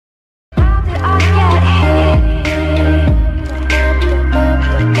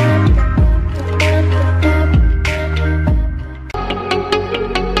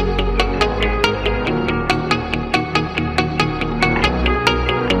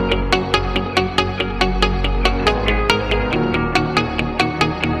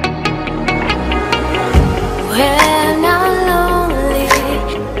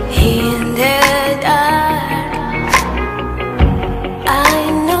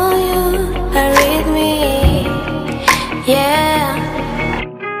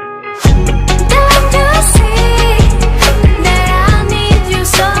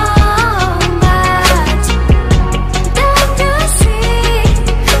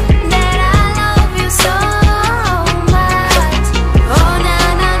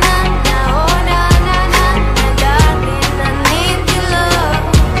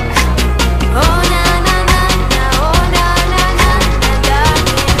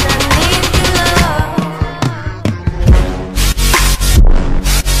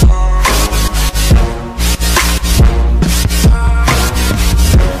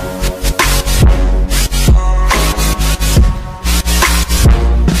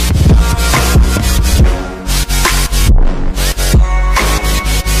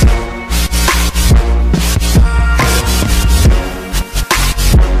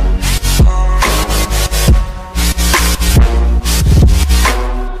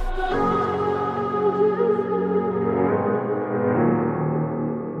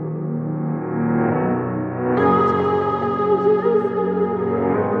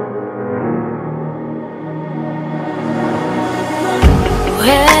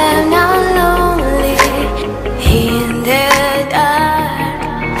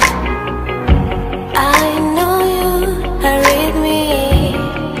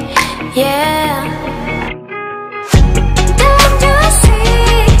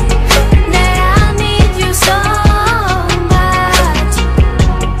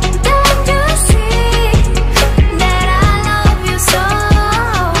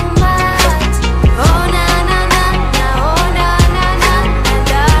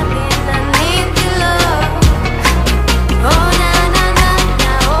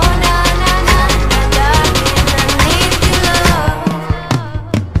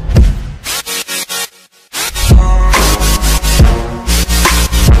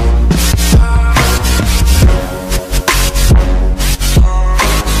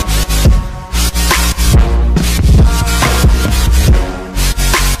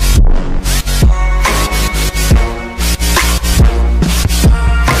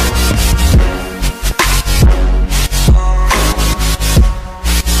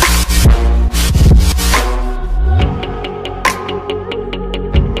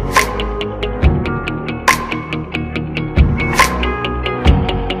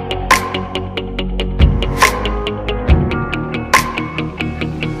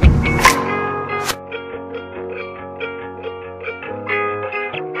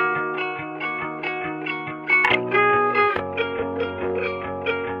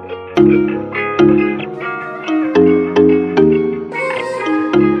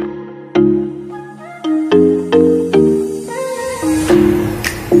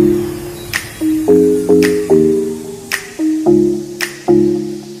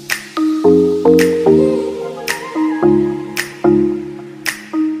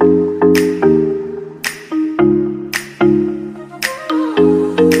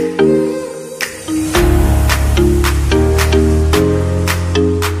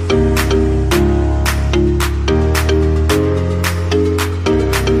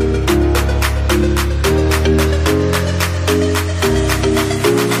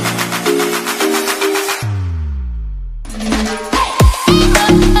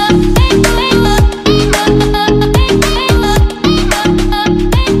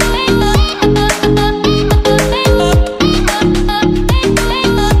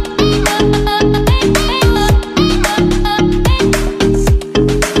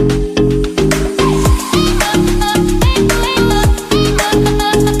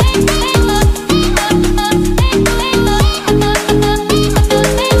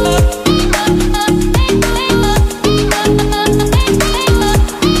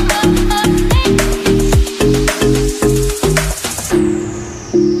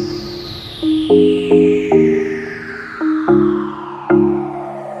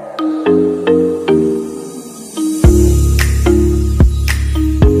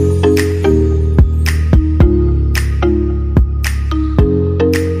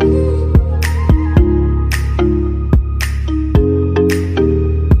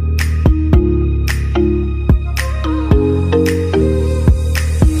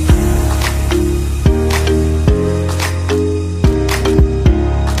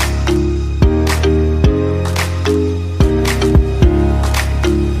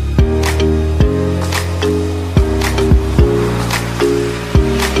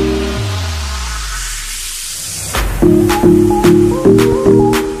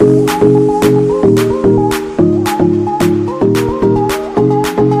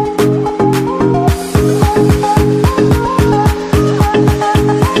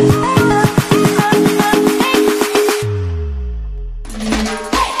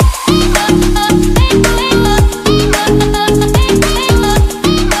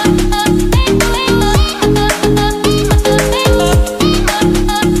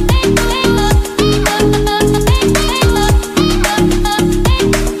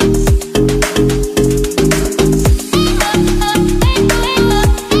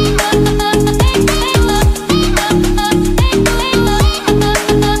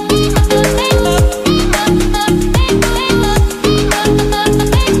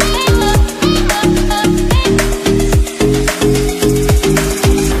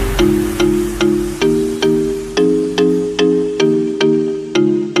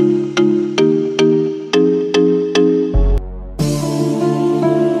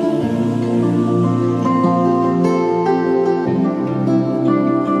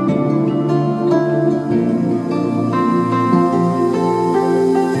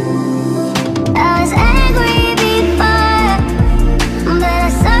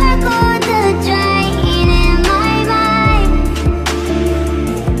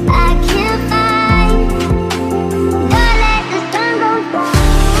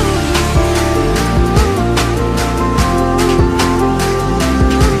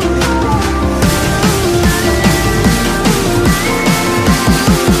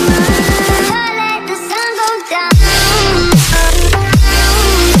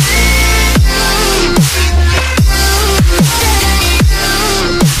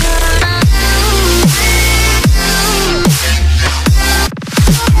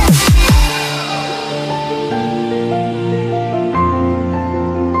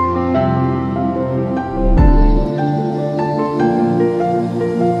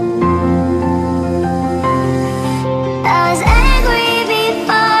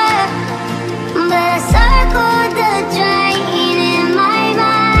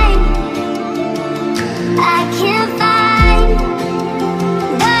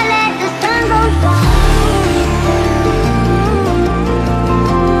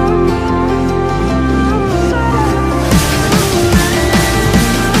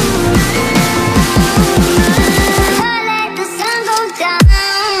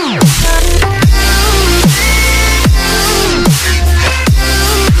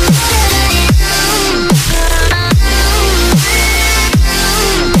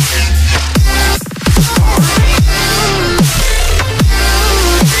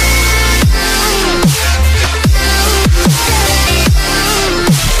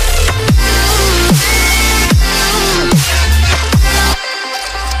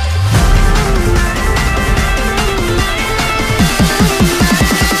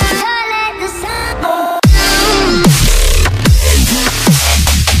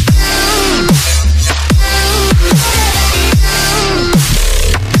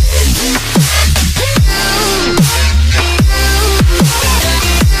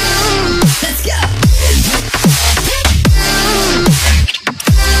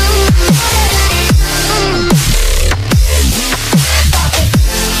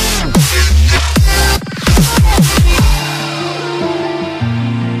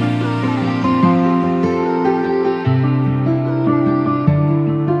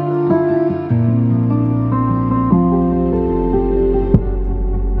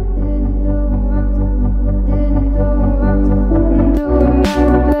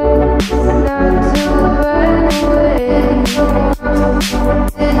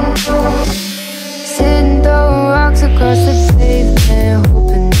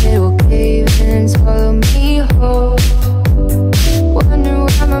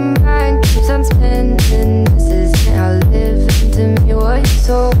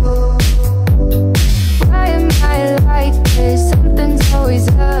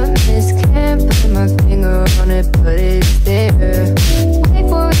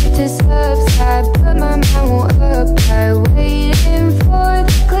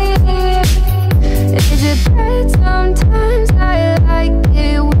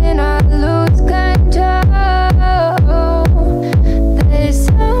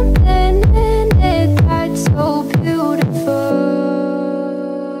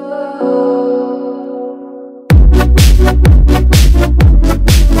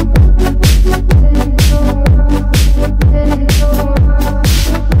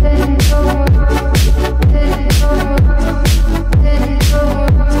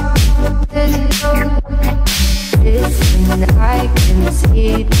can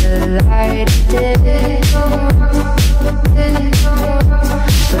see the light of day,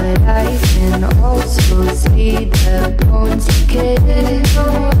 but I can also see the bones decay.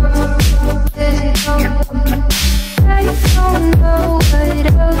 I don't know what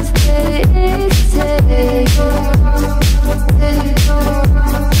else there is to say.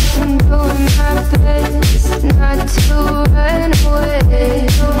 I'm doing my best not to run away.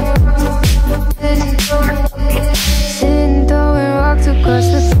 Sitting throwing rocks across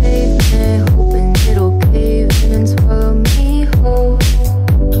the pavement, hoping it'll cave in and swallow me whole.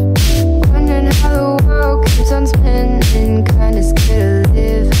 Wondering how the world keeps on spinning, kinda scared of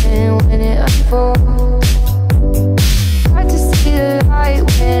living when it unfolds. Hard to see the light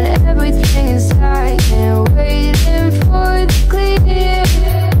when everything is dying, waiting for the clear.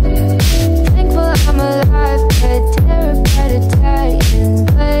 Thankful I'm alive, but terrified of dying.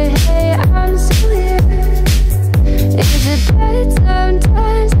 But hey, I'm still here. Is it bad?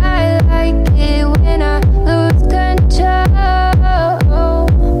 Sometimes I like it when I lose control.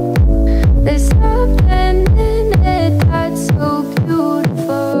 There's something in it that's so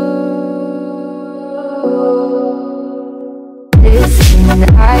beautiful. Listen,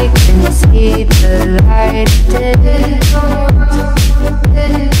 I can see the light of day,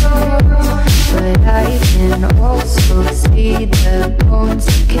 but I can also see the bones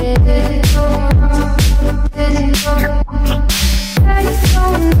decay. I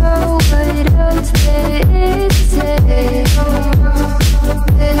don't know what else there is to say.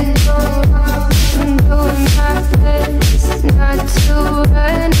 I'm doing my best not to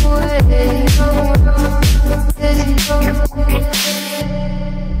run away.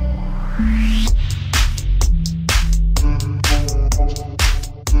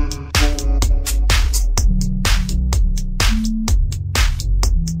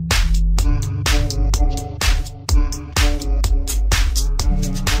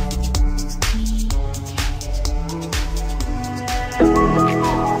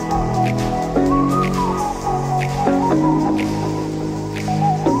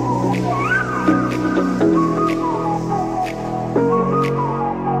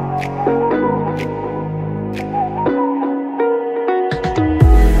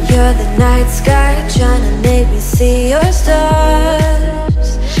 You're the night sky, trying to make me see your stars.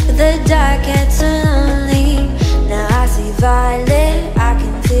 But the dark gets so lonely. Now I see violet, I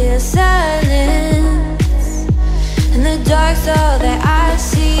can feel silence. And the dark's all that I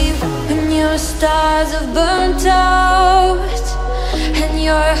see. When your stars have burnt out and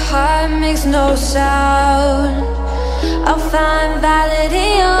your heart makes no sound, I'll find violet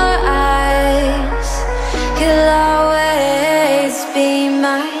in your eyes. You'll always be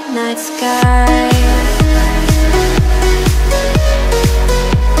my night sky.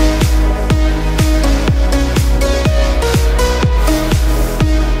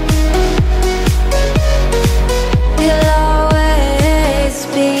 You'll always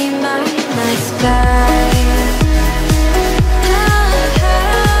be my night sky.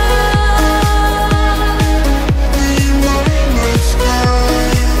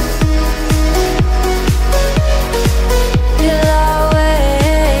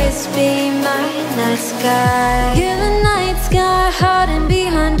 You're the night sky, hiding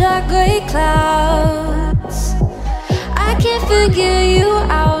behind dark gray clouds. I can't figure you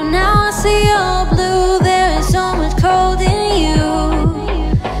out now. I see you're blue. There is so much cold in you,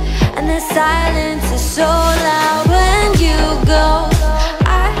 and the silence is so loud when you go.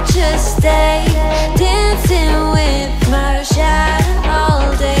 I just stay dancing with my shadow all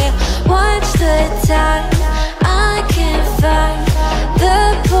day. Watch the time. I can't find the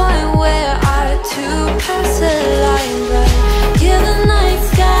point where to pass the line, but you're the night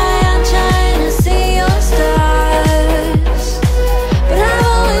sky. I'm trying to see your stars, but I've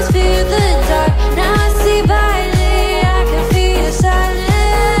always feared the dark. Now I see violet, I can feel your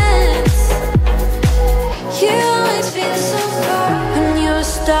silence. You always feel so far when your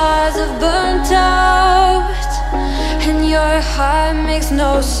stars have burnt out and your heart makes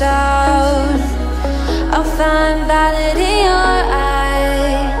no sound. I'll find violet in your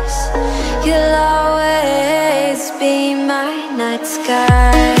eyes. You'll always be my night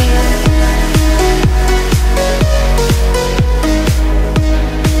sky.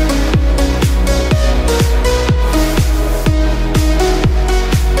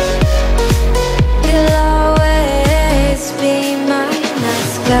 You'll always be my night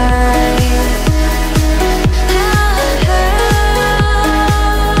sky.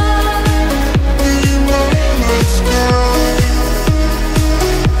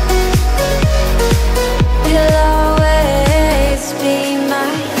 You'll always be my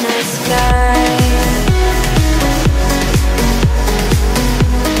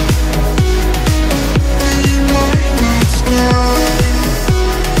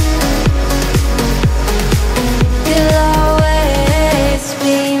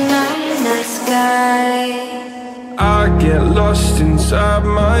grab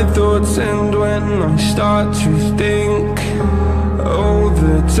my thoughts, and when I start to think, oh,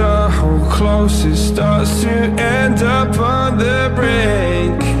 the door closest starts to end up on the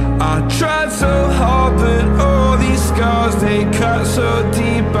brink. I tried so hard, but all these scars, they cut so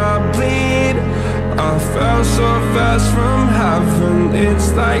deep, I bleed. I fell so fast from heaven,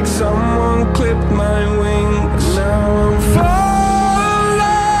 it's like someone clipped my wings. Now I'm falling,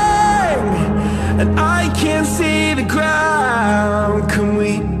 and I can't see the ground. Can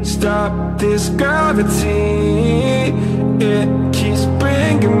we stop this gravity? It keeps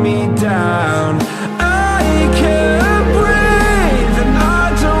bringing me down. I can't breathe, and I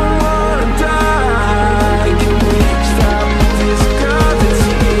don't wanna die. Can we stop this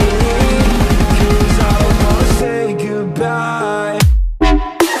gravity? 'Cause I don't wanna say goodbye.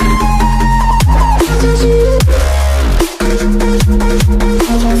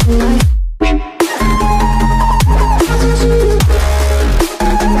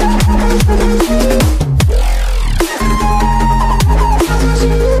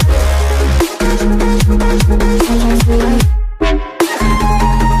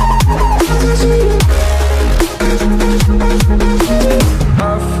 I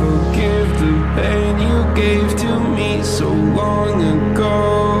forgive the pain you gave to me so long ago.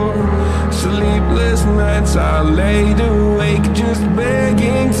 Sleepless nights I laid awake just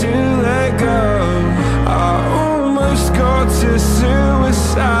begging to let go. I almost got to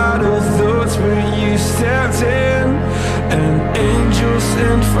suicidal thoughts, but you stepped in. An angel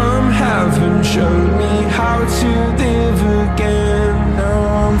sent from heaven showed me how to live again. Now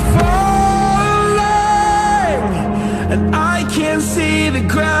I'm falling, and I can't see the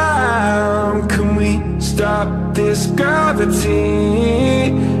ground. Can we stop this gravity?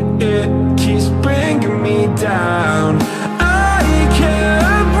 It keeps bringing me down. I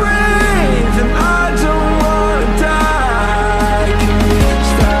can't breathe, and I don't wanna die. Can we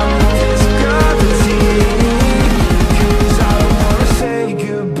stop this gravity? 'Cause I don't wanna say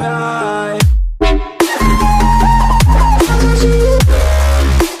goodbye.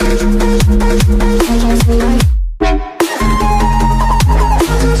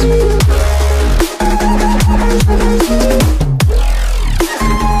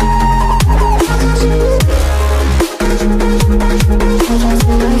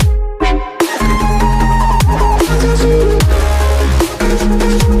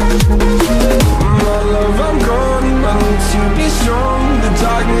 My love, I'm gone, I need to be strong. The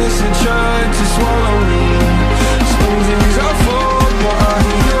darkness had tried to swallow me. Some days I fall, but I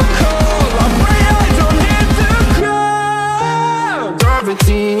hear your call. I pray I don't hit the ground.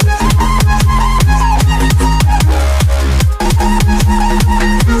 Gravity.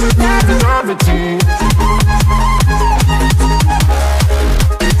 Gravity.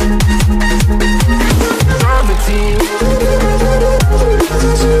 Gravity.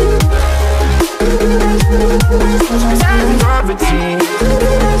 Gravity.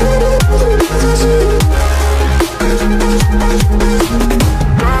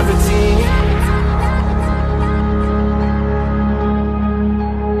 Gravity.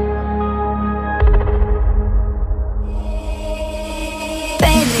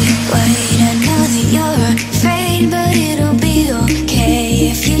 Baby, wait, I know that you're afraid, but it'll be okay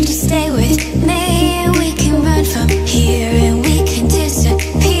if you just stay with me. And we can run from here, and we can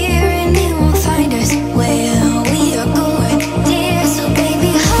disappear, and they won't find us where we are going, dear. So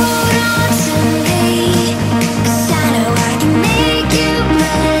baby, hold on to me, 'cause I know I can make you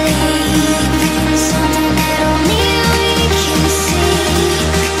believe in something that only we can see.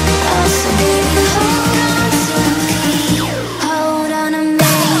 Oh, so baby, hold on to me, hold on to me.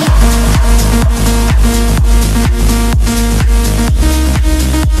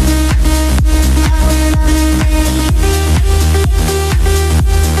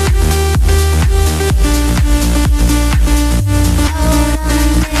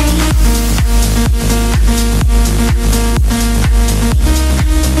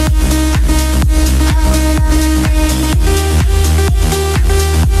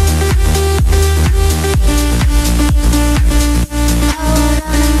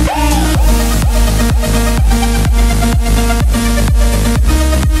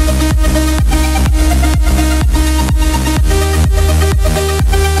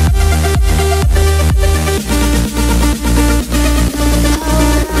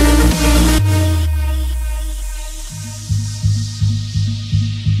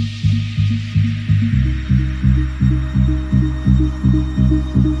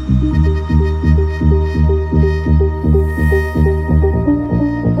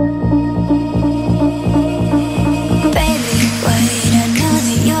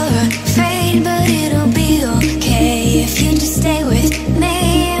 Stay with me.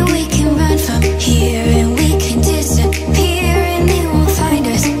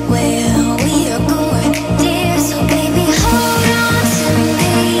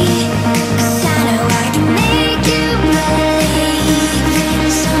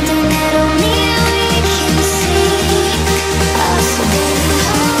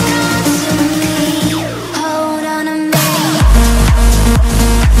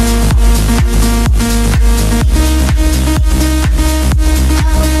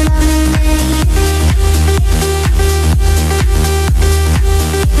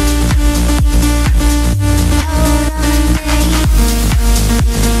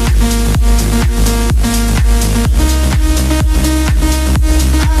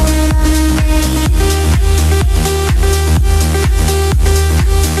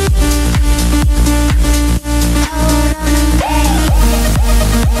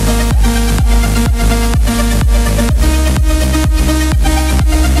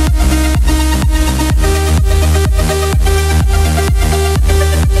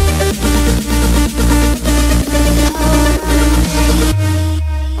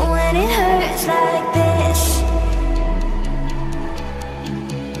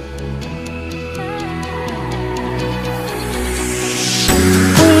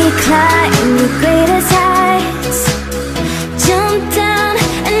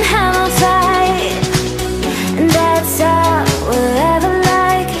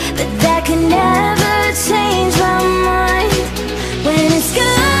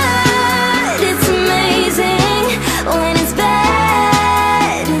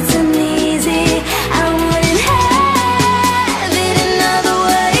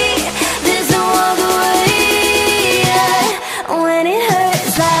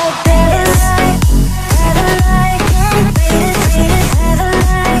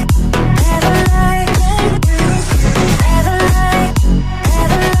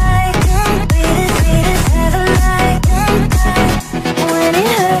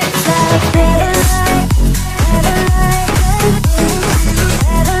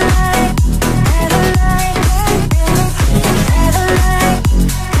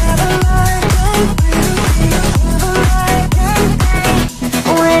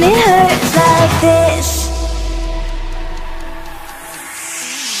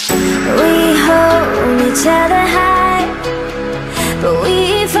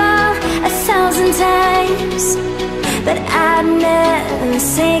 times, but I'd never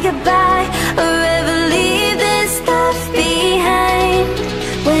say goodbye or ever leave this stuff behind.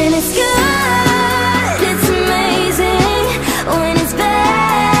 When it's good, it's amazing. When it's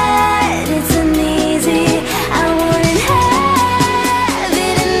bad, it's uneasy. I wouldn't have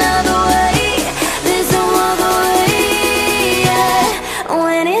it another way. There's no other way, yeah.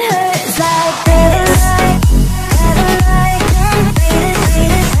 When it hurts like this,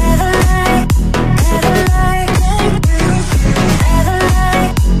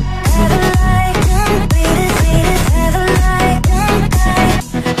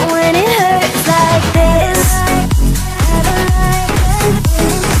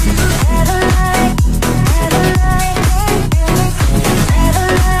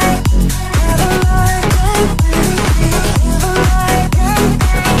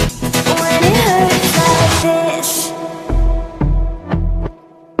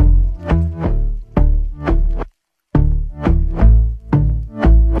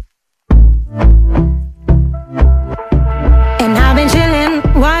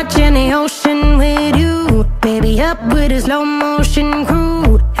 with a slow motion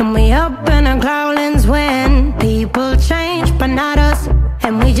crew, and we up in our growlings when people change, but not us.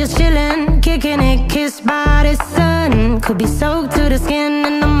 And we just chillin', kicking it, kissed by the sun. Could be soaked to the skin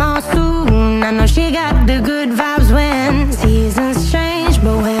in the mall soon. I know she got the good vibes when seasons change,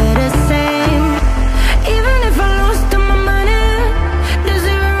 but we're the same. Even if I lost all my money, the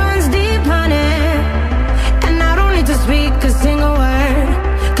zero runs deep, honey. And I don't need to speak a single word,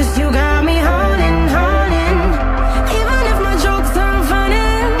 'cause you got me holding, holding. Even if my jokes aren't funny,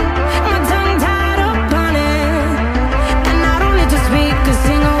 my tongue tied up on it. And I don't need to speak a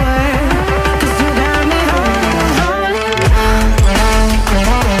single word, 'cause you got me holding, holding.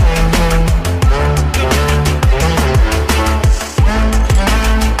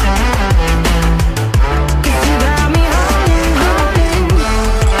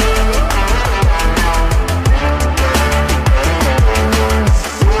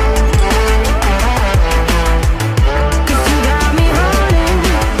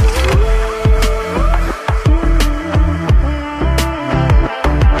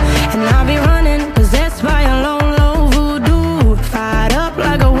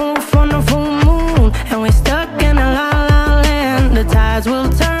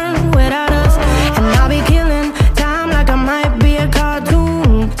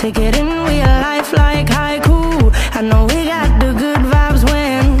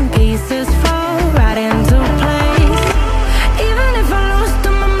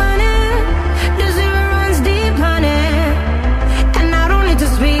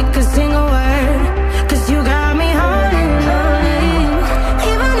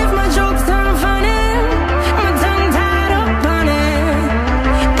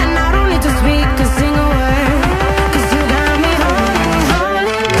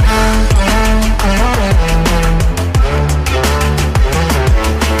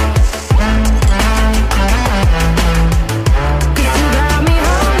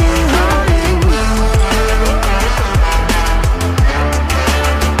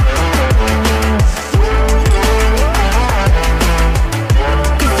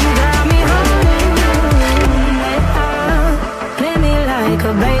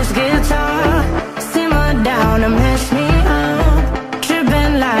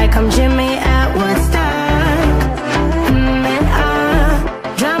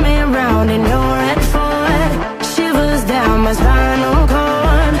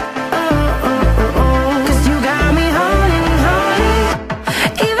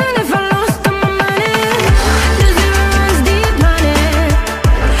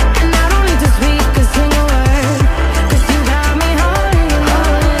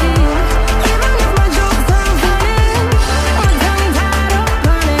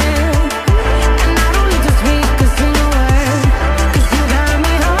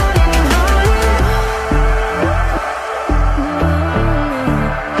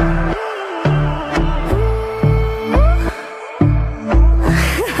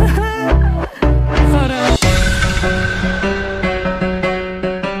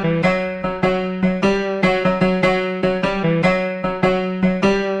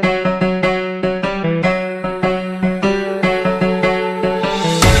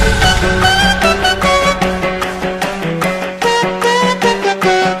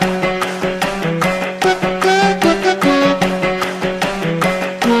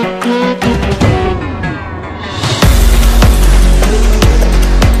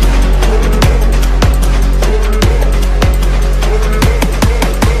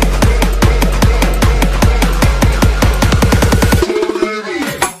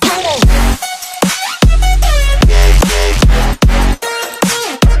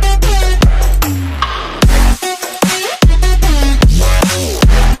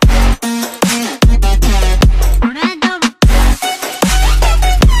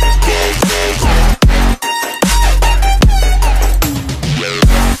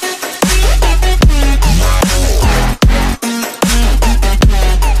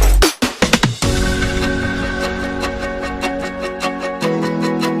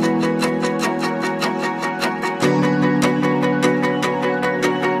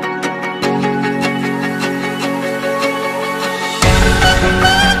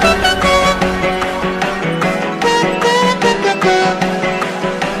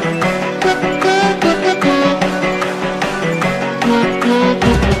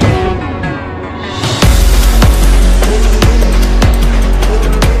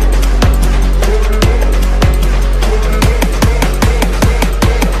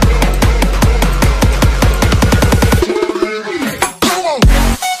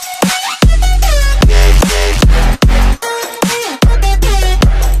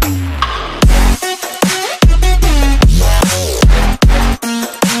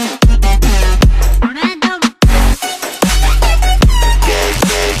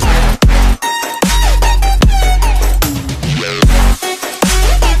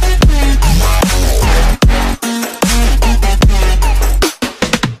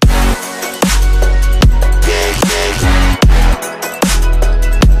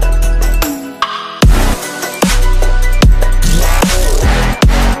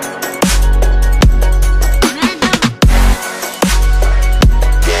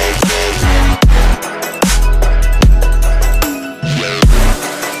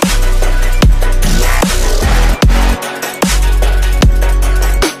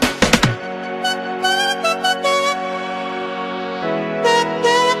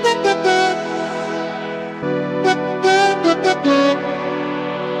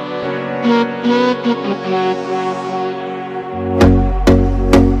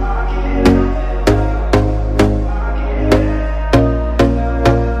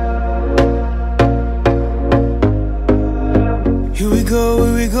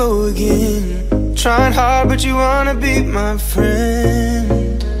 we go again. Trying hard but you wanna be my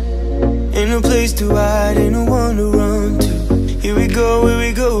friend. Ain't no place to hide, ain't no one to run to. Here we go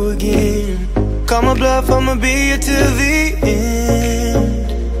again. Call my bluff, I'ma be here till the end.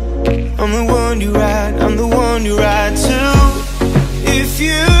 I'm the one you ride, I'm the one you ride to. If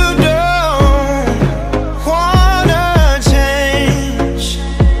you don't wanna change,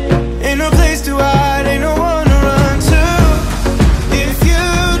 ain't no place to hide, ain't no one to run to. If you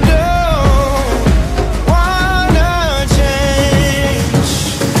don't wanna change,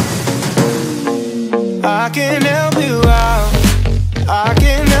 I can help you out, I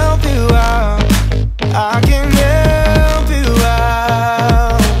can help you out, I can help you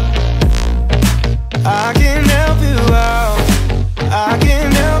out, I can help you out, I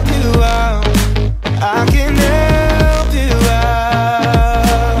can help you out, I can help you out.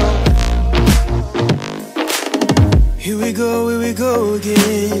 Here we go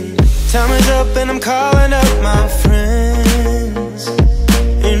again. Time is up and I'm calling up my friends.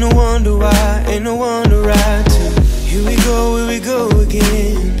 Ain't no wonder why, ain't no one to ride to. Here we go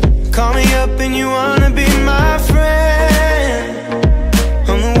again. Call me up and you wanna be my friend.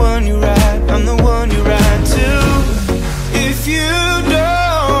 I'm the one you ride, I'm the one you ride to. If you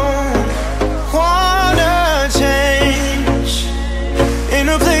don't wanna change, ain't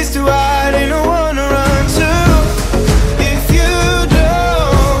no place to hide, ain't no one to run to. If you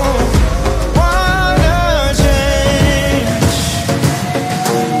don't wanna change,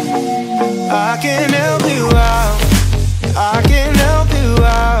 I can help you out, I can help you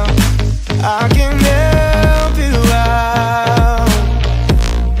out, I can help you out,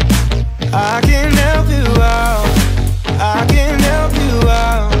 I can help you out, I can help you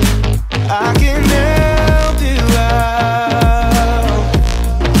out, I can help you out, I can help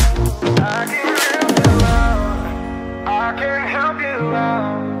you out, I can help you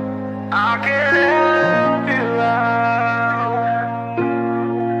out, I can help you out.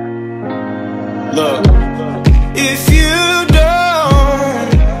 Look, if you don't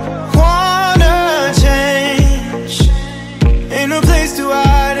wanna change, ain't no place to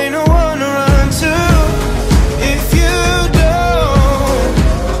hide, ain't no one to run to. If you don't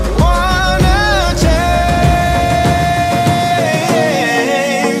wanna change,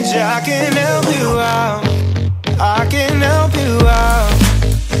 I can help you out, I can help you out,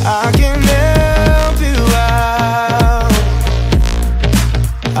 I can help you out,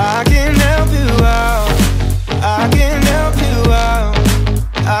 I can help you out, I can help you out,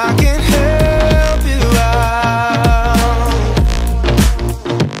 I can help you out.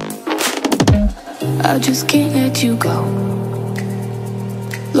 I just can't let you go.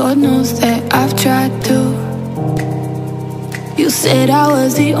 Lord knows that I've tried to. You said I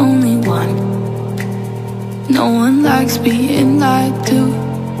was the only one. No one likes being lied to.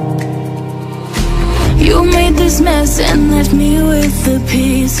 You made this mess and left me with the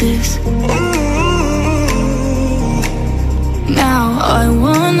pieces. Now I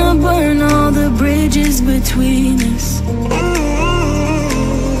wanna burn all the bridges between us.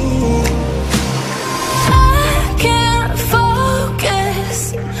 I can't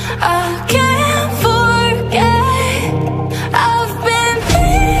focus, I can't forget. I've been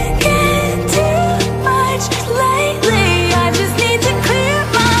thinking too much lately. I just need to clear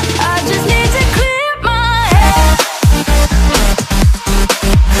my, I just need to clear my head.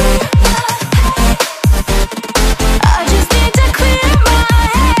 I just need to clear my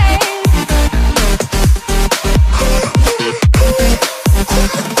head.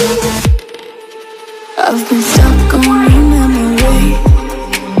 I've been stuck on memory,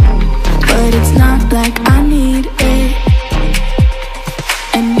 but it's not like I need it.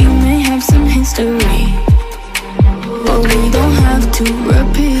 And we may have some history, but we don't have to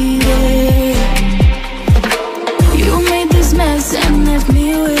repeat it. You made this mess and left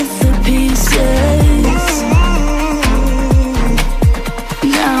me with the pieces.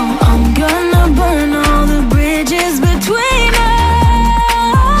 Now I'm gonna burn all the bridges between us.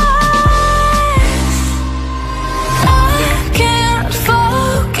 I can't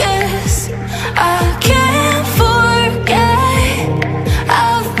focus, I can't forget.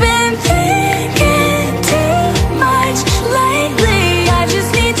 I've been thinking too much lately. I just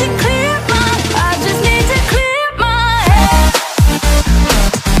need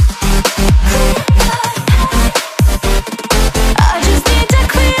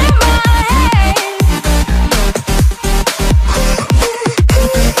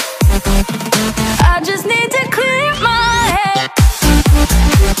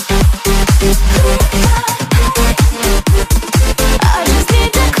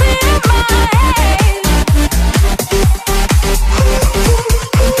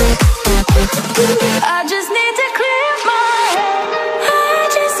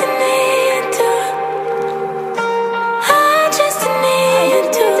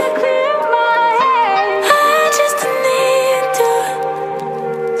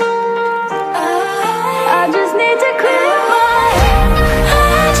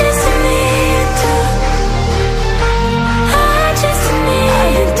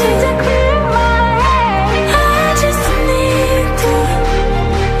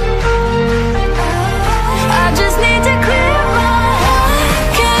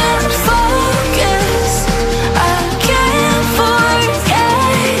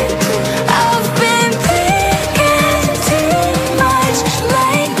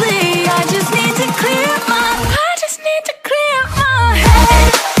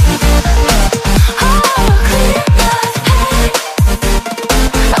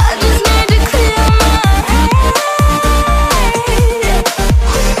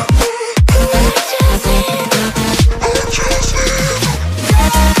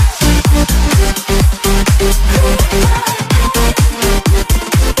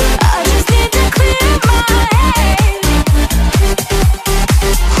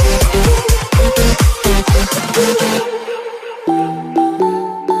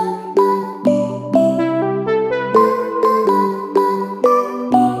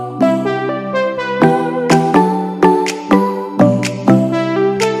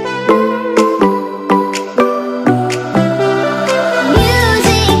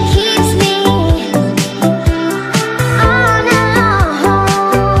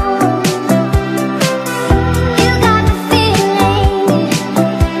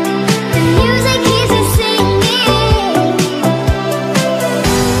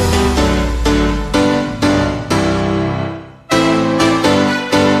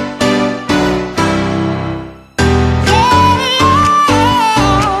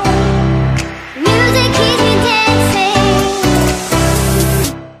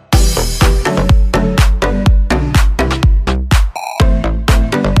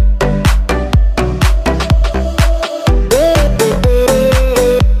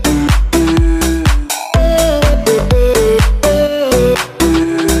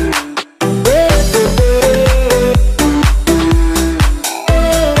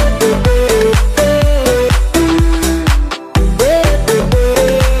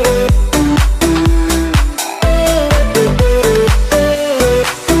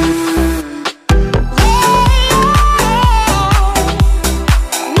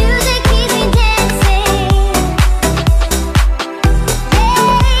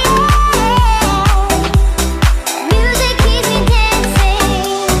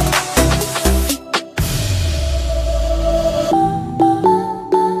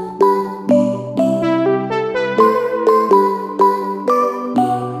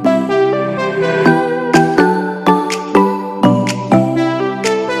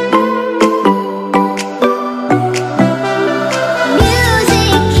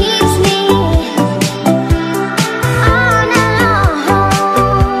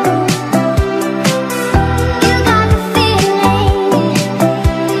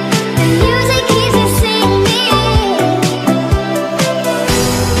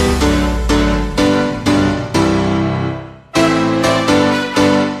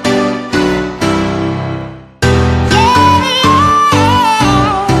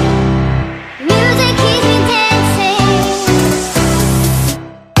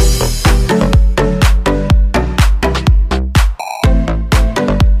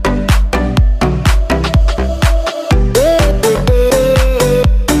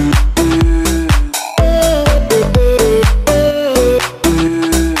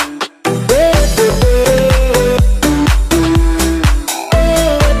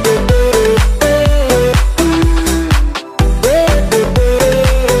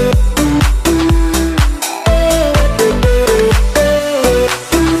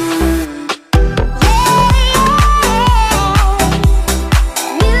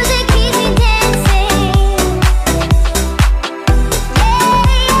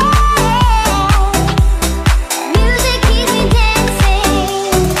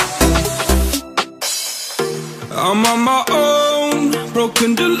I'm on my own, broken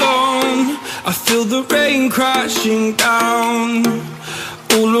and alone. I feel the rain crashing down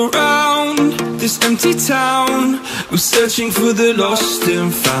all around this empty town. I'm searching for the lost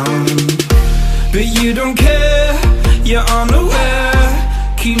and found, but you don't care, you're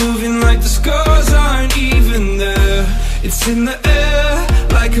unaware. Keep moving like the scars aren't even there. It's in the air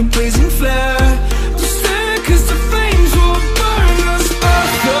like a blazing flare. Don't stare cause the flames will burn us. I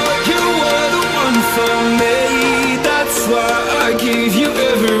thought you were the one for me. That's why I gave you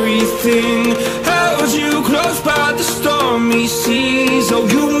everything. Held you close by the stormy seas. Oh,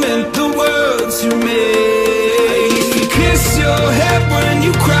 you meant the world to me. I used to kiss your head when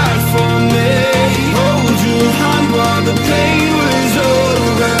you cried for me. Hold your hand while the pain was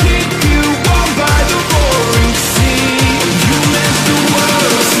over. Keep you warm by the roaring sea. You meant the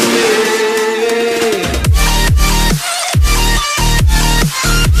world to me.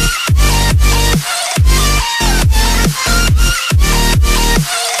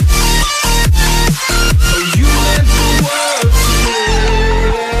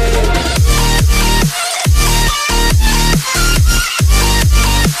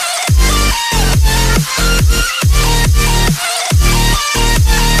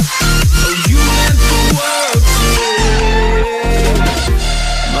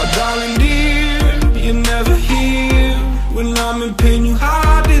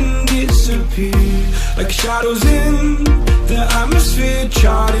 Like shadows in the atmosphere,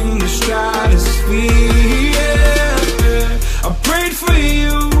 charting the stratosphere. Yeah. I prayed for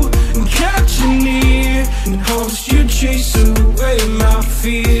you and kept you near in hopes you'd chase away my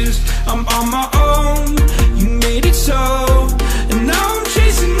fears. I'm on my own, you made it so, and now I'm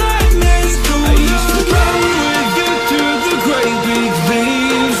chasing nightmares through. I used to run with you through the great big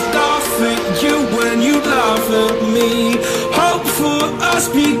leaves, laugh at you when you laugh at me. Hope for us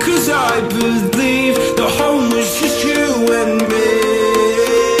because I believe the home was just you and me.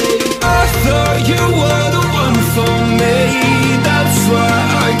 I thought you were the one for me. That's why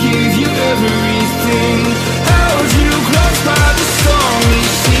I gave you everything. Held you close by the stormy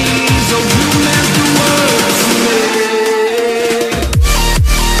seas. Oh, you meant the world to me.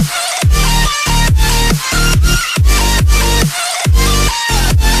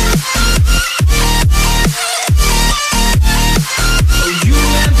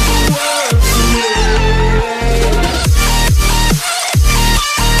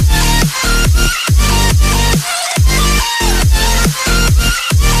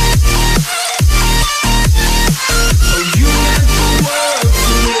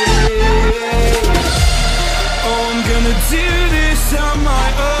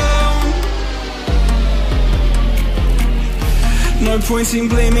 No point in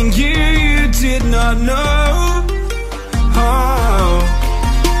blaming you, you did not know. Oh,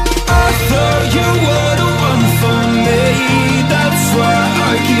 I thought you were the one for me. That's why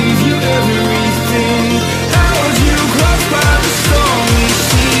I gave you everything. Held you close by the stormy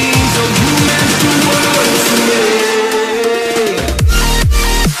seas. Oh, you meant the world to me.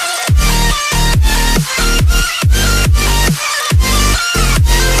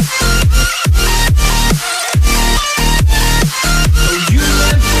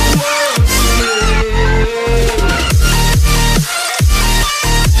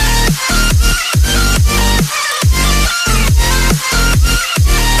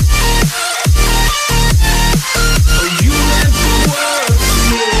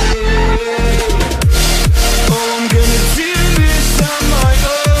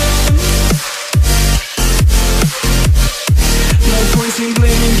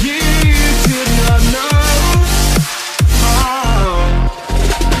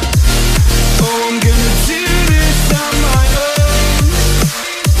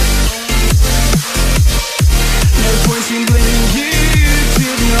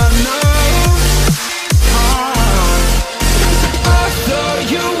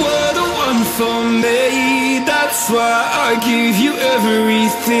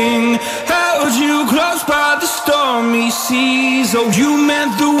 Oh, you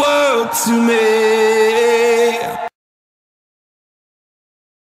meant the world to me.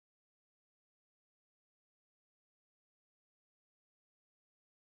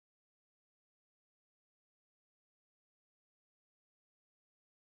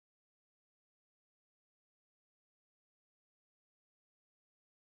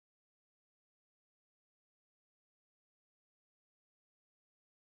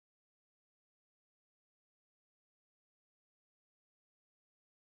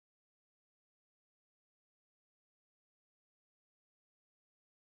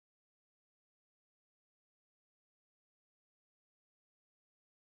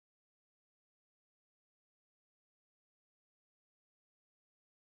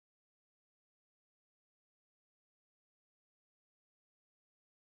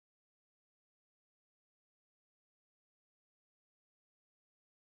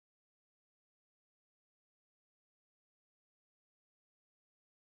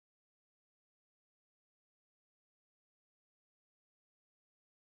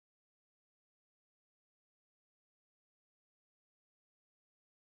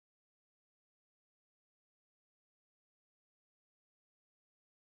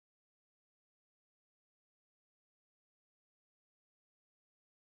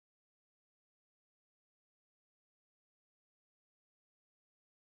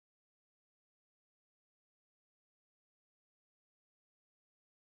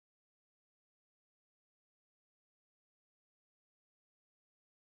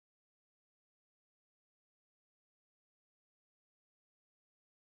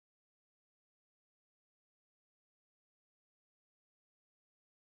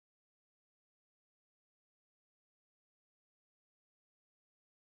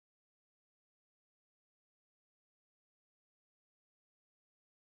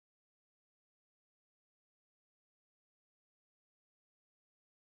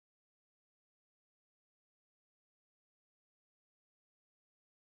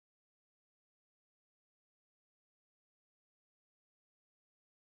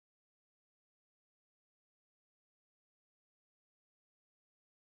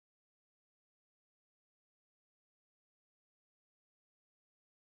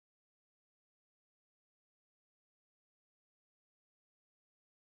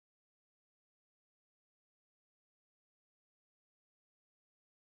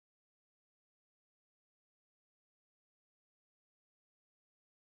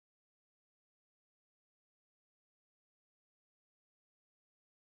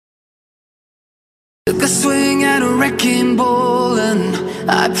 Took a swing at a wrecking ball and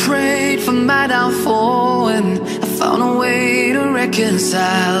I prayed for my downfall, and I found a way to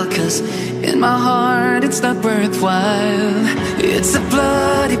reconcile, 'cause in my heart it's not worthwhile. It's a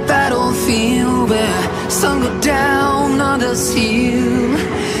bloody battlefield where some go down, others heal.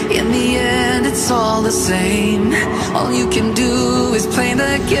 In the end it's all the same. All you can do is play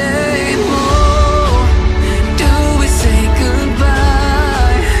the game. Oh, do we say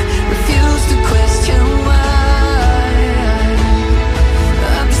goodbye? Refuse to question why.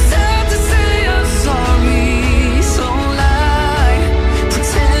 I'm sad to say I'm sorry, so lie.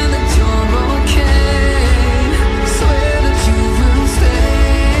 Pretend that you're okay. Swear that you will stay.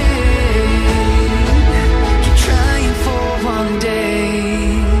 Keep trying for one day.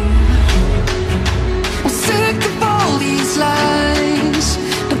 I'm sick of all these lies.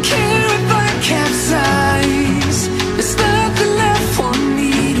 Don't care if I capsize. There's nothing left for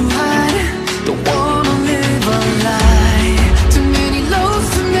me to hide. Don't wanna live a lie. Too many lows,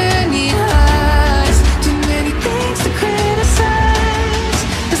 too many highs. Too many things to criticize.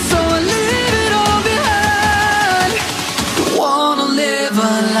 And so I leave it all behind. Don't wanna live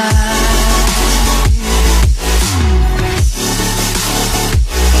a lie.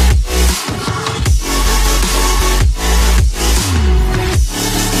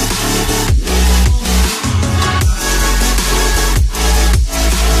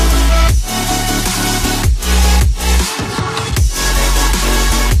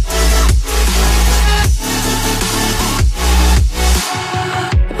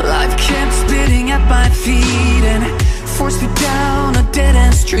 Life kept spitting at my feet and forced me down a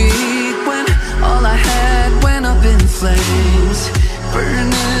dead-end street, when all I had went up in flames,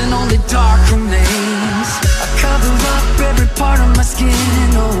 burning only dark remains. I cover up every part of my skin,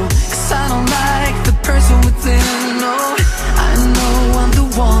 oh, 'cause I don't like the person within. Oh, I know I'm the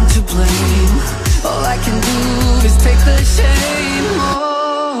one to blame. All I can do is take the shame.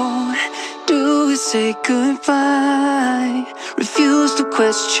 Oh, do we say goodbye? Refuse to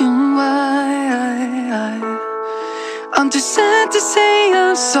question why. I'm too sad to say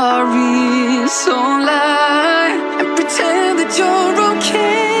I'm sorry, so lie and pretend that you're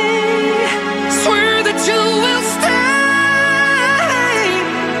okay. Swear that you will stay.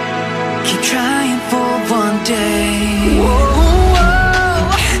 Keep trying for one day. Whoa,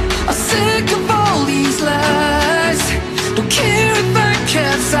 I'm sick of all these lies. Don't care if I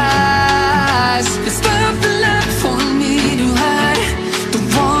capsize. There's nothing left for me to hide. Don't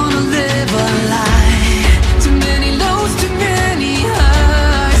wanna live a lie. Too many lows, too many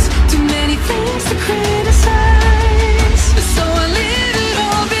highs. Too many things to criticize. So I leave it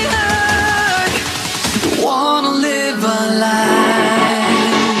all behind. Don't wanna live a lie.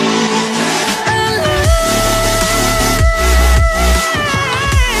 A lie.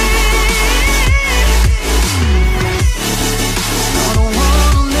 I don't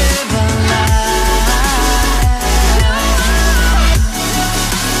wanna live a lie.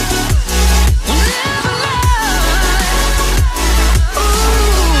 Live a lie.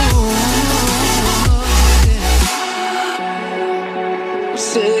 Ooh. I'm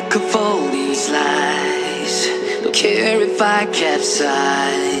sick of all these lies. Don't care if I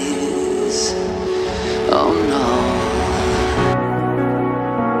capsize. Oh no.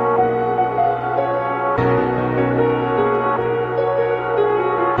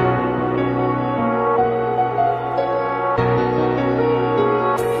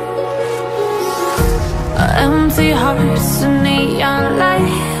 Empty hearts and neon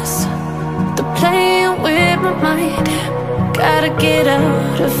lights, they're playing with my mind. Gotta get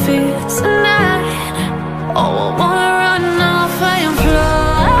out of here tonight. Oh, I wanna run off and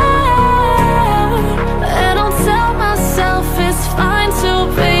fly. And I'll tell myself it's fine to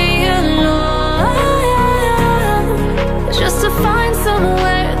be alone, just to find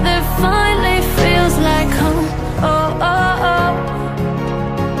somewhere that finally feels like home. Oh, oh, oh.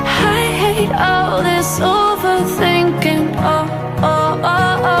 I hate all this overthinking. Oh, oh,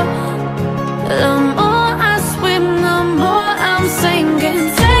 oh, oh. The more I swim, the more I'm sinking.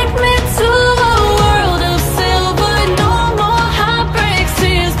 Take me to a world of silver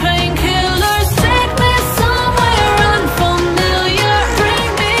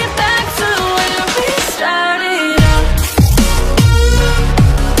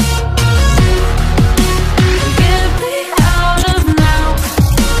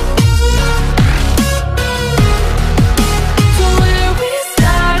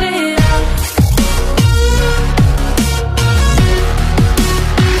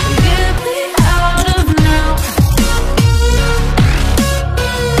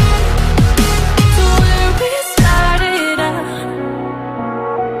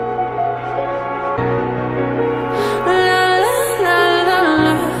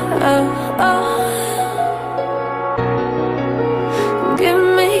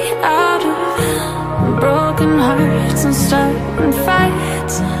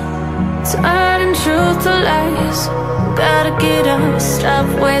brutalized. Gotta get up, stop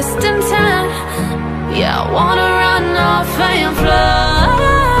wasting time. Yeah, I wanna run off and fly.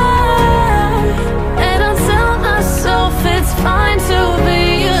 And I tell myself it's fine to